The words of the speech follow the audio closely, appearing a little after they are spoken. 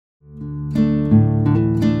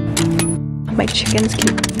My chickens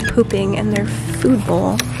keep pooping in their food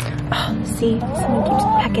bowl. Oh, see, someone keeps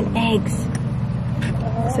pecking eggs.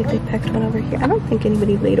 Looks like they pecked one over here. I don't think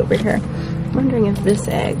anybody laid over here. I'm wondering if this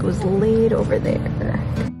egg was laid over there.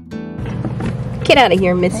 Get out of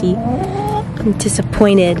here, Missy. I'm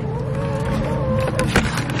disappointed.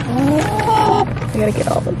 I gotta get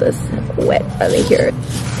all of this wet out of here.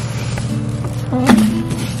 I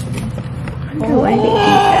wonder why they eat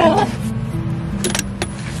that.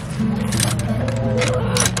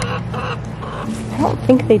 I don't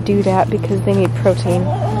think they do that because they need protein.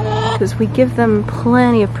 Because we give them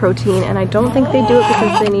plenty of protein, and I don't think they do it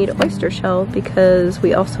because they need oyster shell, because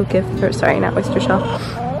we also give, or sorry, not oyster shell.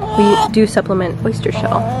 We do supplement oyster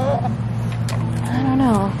shell. I don't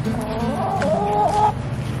know.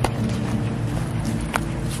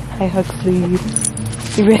 Hi, Huxley.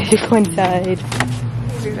 You ready to go inside?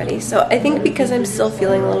 Hey everybody, so I think because I'm still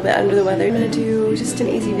feeling a little bit under the weather, I'm gonna do just an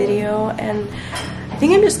easy video, and I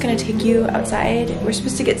think I'm just gonna take you outside. We're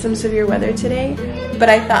supposed to get some severe weather today, but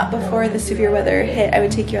I thought before the severe weather hit, I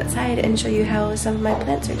would take you outside and show you how some of my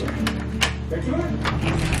plants are doing.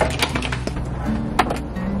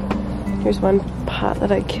 Here's one pot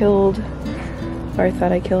that I killed, or I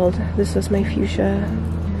thought I killed. This was my fuchsia.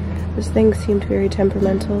 This thing seemed very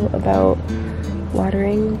temperamental about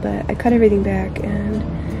watering, but I cut everything back and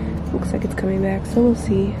it looks like it's coming back, so we'll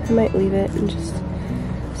see. I might leave it and just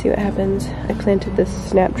see what happens. I planted this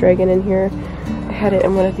snapdragon in here. I had it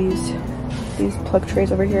in one of these plug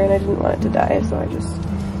trays over here and I didn't want it to die, so I just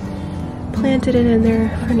planted it in there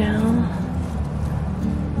for now.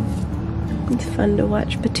 It's fun to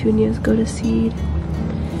watch petunias go to seed.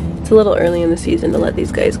 It's a little early in the season to let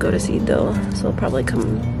these guys go to seed though, so I'll probably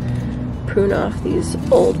come prune off these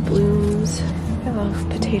old blooms. I love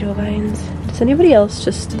potato vines. Does anybody else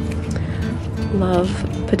just love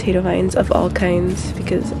potato vines of all kinds?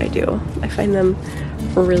 Because I do. I find them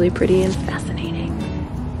really pretty and fascinating.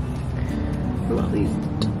 I love these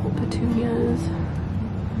double petunias.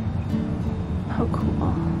 How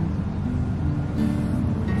cool.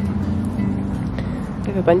 I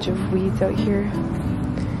have a bunch of weeds out here.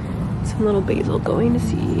 Some little basil going to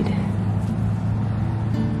seed.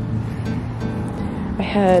 I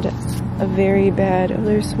had a very bad, oh,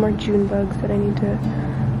 there's some more June bugs that I need to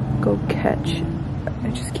go catch. I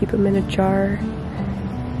just keep them in a jar.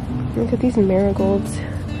 Look at these marigolds.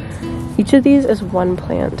 Each of these is one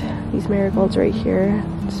plant. These marigolds right here,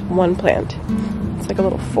 it's one plant. It's like a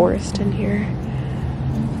little forest in here.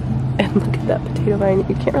 And look at that potato vine.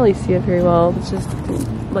 You can't really see it very well. It's just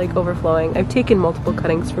like overflowing. I've taken multiple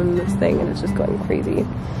cuttings from this thing and it's just going crazy.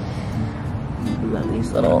 I love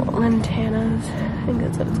these little lantanas. I think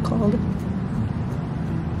that's what it's called.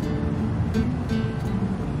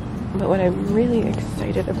 But what I'm really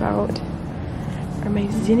excited about are my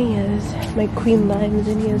zinnias. My queen lime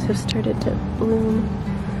zinnias have started to bloom.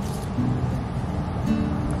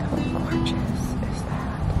 How gorgeous is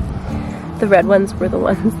that? The red ones were the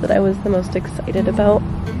ones that I was the most excited about.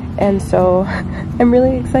 And so I'm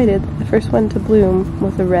really excited. The first one to bloom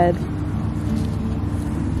was a red.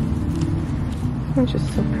 It's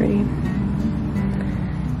just so pretty.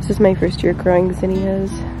 This is my first year growing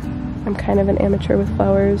zinnias. I'm kind of an amateur with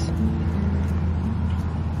flowers.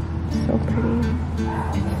 So pretty.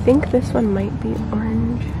 I think this one might be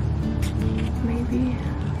orange. Maybe.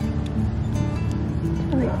 It's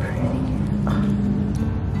really pretty. Oh.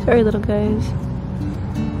 Sorry, little guys.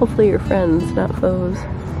 Hopefully you're friends, not foes.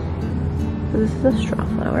 This is a straw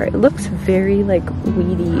flower. It looks very like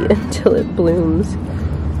weedy until it blooms.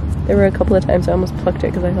 There were a couple of times I almost plucked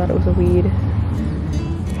it because I thought it was a weed.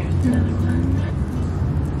 Here's another one.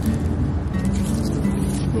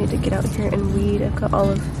 I need to get out here and weed. I've got all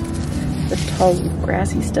of this tall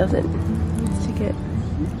grassy stuff that needs to get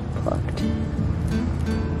plucked.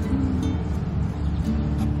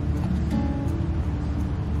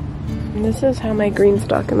 And this is how my green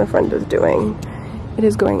stalk in the front is doing. It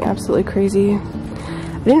is going absolutely crazy.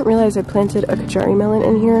 I didn't realize I planted a Kajari melon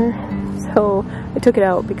in here, so I took it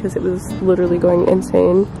out because it was literally going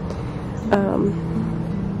insane. I'm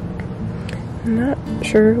not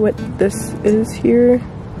sure what this is here.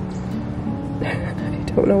 I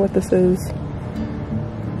don't know what this is.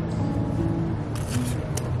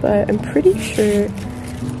 But I'm pretty sure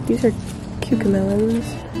these are cucamelons.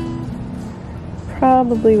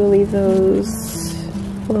 Probably will leave those,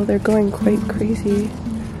 although they're going quite crazy.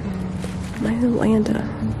 My Atlanta.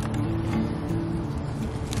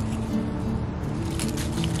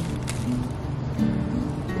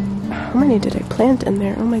 How many did I plant in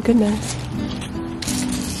there? Oh my goodness.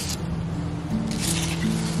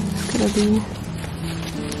 It's gonna be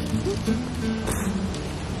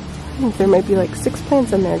think there might be like 6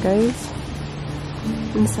 plants in there, guys.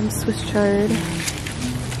 And some Swiss chard. I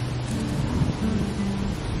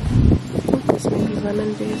think this might be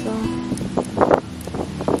lemon basil.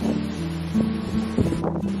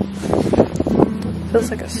 Feels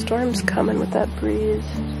like a storm's coming with that breeze.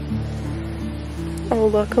 Oh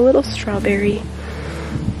look, a little strawberry.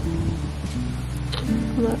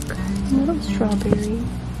 Look, a little strawberry.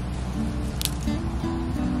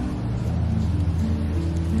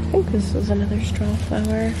 I think this is another straw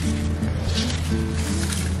flower.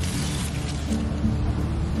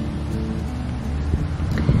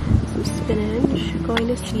 Some spinach going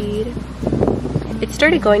to seed. It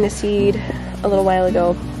started going to seed a little while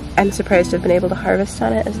ago. I'm surprised I've been able to harvest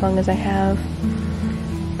on it as long as I have.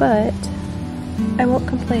 But I won't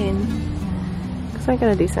complain because I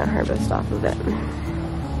got a decent harvest off of it.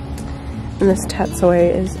 And this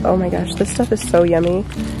tatsoi is, oh my gosh, this stuff is so yummy.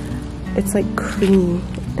 It's like creamy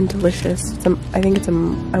and delicious. I think it's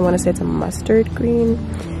I want to say it's a mustard green.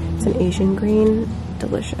 It's an Asian green.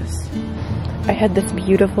 Delicious. I had this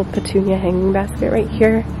beautiful petunia hanging basket right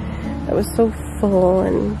here that was so full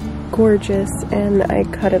and gorgeous, and I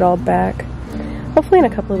cut it all back. Hopefully in a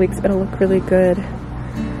couple of weeks it'll look really good.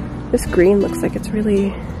 This green looks like it's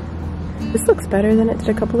really, this looks better than it did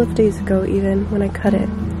a couple of days ago even when I cut it.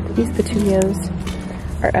 These petunias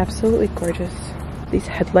are absolutely gorgeous. These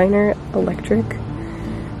headliner electric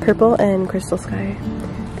purple and crystal sky.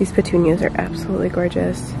 These petunias are absolutely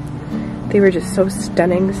gorgeous. They were just so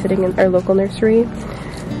stunning sitting in our local nursery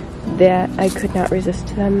that I could not resist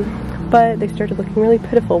them. But they started looking really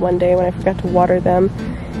pitiful one day when I forgot to water them.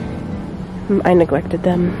 I neglected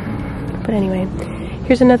them. But anyway,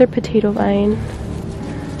 here's another potato vine.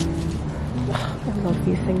 I love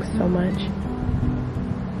these things so much.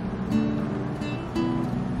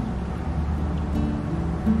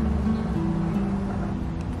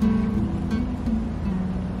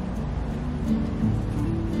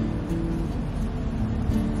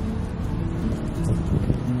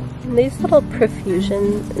 These little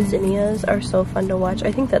profusion zinnias are so fun to watch.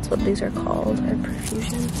 I think that's what these are called, are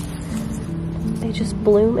profusion. They just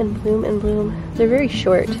bloom and bloom and bloom. They're very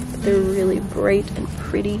short, but they're really bright and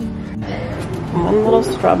pretty. One little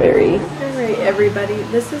strawberry. Alright everybody,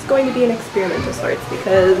 this is going to be an experiment of sorts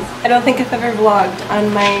because I don't think I've ever vlogged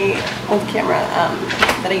on my old camera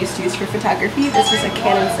that I used to use for photography. This is a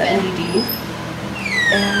Canon 70D.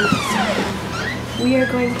 And so we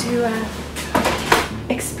are going to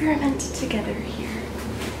experiment together here.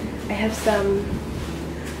 I have some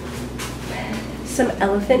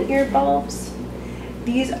elephant ear bulbs.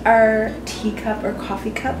 These are teacup or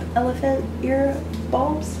coffee cup elephant ear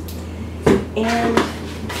bulbs. And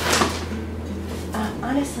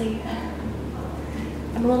honestly,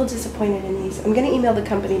 I'm a little disappointed in these. I'm gonna email the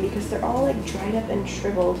company because they're all like dried up and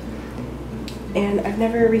shriveled. And I've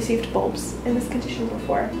never received bulbs in this condition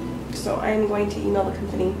before. So I'm going to email the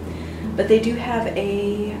company. But they do have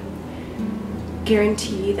a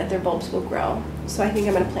guarantee that their bulbs will grow. So I think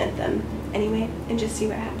I'm going to plant them anyway and just see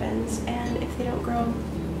what happens. And if they don't grow,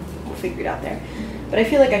 we'll figure it out there. But I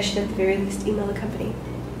feel like I should at the very least email the company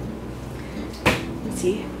and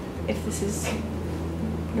see if this is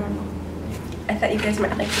normal. I thought you guys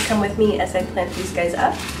might like to come with me as I plant these guys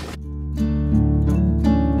up.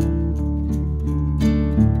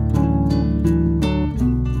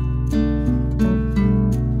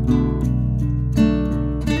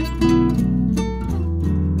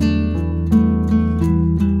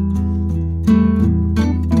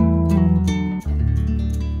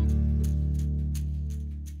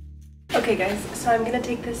 Okay guys, so I'm gonna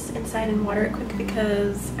take this inside and water it quick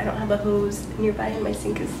because I don't have a hose nearby and my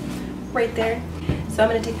sink is right there. So I'm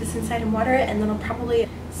gonna take this inside and water it, and then I'll probably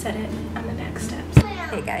set it on the back steps.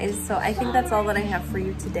 Hey guys, so I think that's all that I have for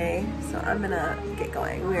you today. So I'm gonna get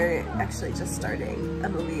going. We're actually just starting a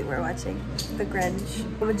movie. We're watching The Grinch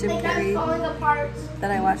with Jim Carrey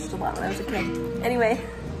that I watched a lot when I was a kid. Anyway,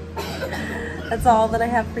 that's all that I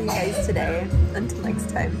have for you guys today. Until next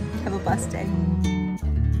time, have a blessed day.